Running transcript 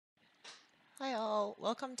Hi all,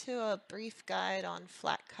 welcome to a brief guide on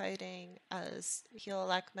flat kiting as Heal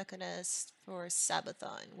Alac Mechanist for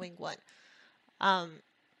Sabetha in Wing 1. Um,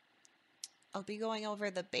 I'll be going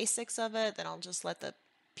over the basics of it, then I'll just let the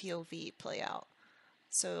POV play out.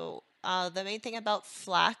 So the main thing about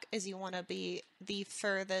flak is you want to be the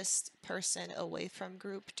furthest person away from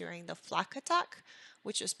group during the flak attack,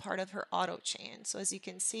 which is part of her auto chain. So as you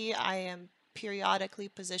can see, I am periodically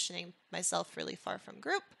positioning myself really far from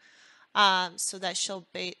group so that she'll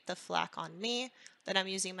bait the flak on me. Then I'm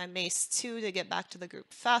using my mace 2 to get back to the group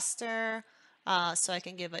faster, so I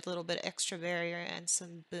can give a little bit extra barrier and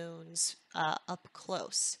some boons up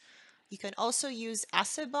close. You can also use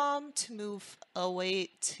acid bomb to move away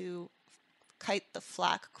to kite the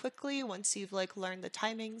flak quickly once you've learned the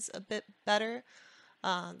timings a bit better.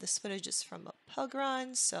 This footage is from a pug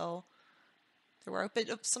run, so there were a bit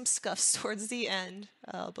of some scuffs towards the end,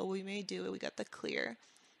 but we may do it. We got the clear.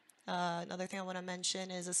 Another thing I want to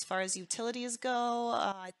mention is as far as utilities go,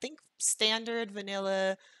 I think standard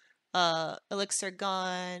vanilla elixir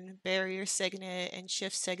gun, barrier signet, and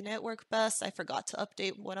shift signet work best. I forgot to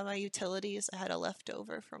update one of my utilities. I had a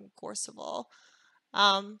leftover from Corsoval.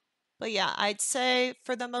 Um, but yeah, I'd say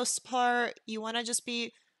for the most part, you want to just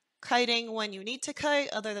be kiting when you need to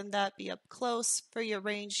kite. Other than that, be up close. For your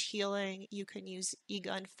range healing, you can use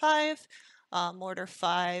E-Gun 5, Mortar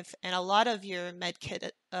 5, and a lot of your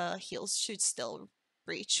medkit heals should still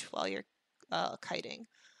reach while you're kiting.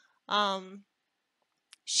 Um,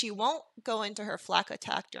 she won't go into her flak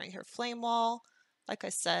attack during her flame wall. Like I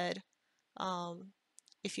said, um,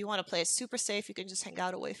 if you want to play it super safe, you can just hang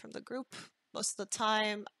out away from the group. Most of the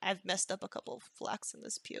time, I've messed up a couple of flaks in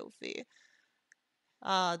this POV.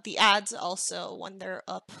 The ads also, when they're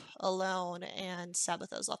up alone and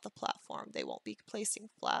Sabetha's off the platform, they won't be placing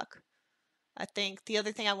flak. I think the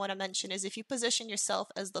other thing I want to mention is if you position yourself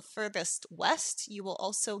as the furthest west, you will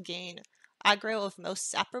also gain aggro of most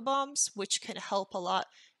sapper bombs, which can help a lot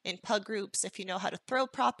in pug groups if you know how to throw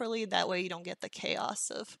properly. That way you don't get the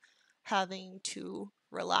chaos of having to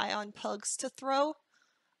rely on pugs to throw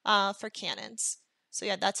for cannons. So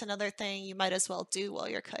yeah, that's another thing you might as well do while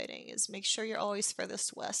you're kiting is make sure you're always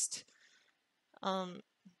furthest west. Um,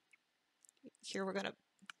 Here we're gonna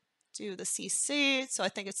do the CC, so I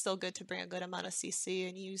think it's still good to bring a good amount of CC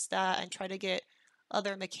and use that and try to get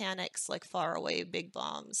other mechanics like far away big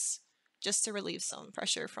bombs just to relieve some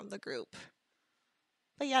pressure from the group.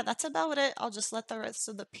 But yeah, that's about it. I'll just let the rest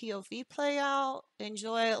of the POV play out.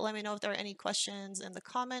 Enjoy it. Let me know if there are any questions in the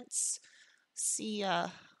comments. See ya.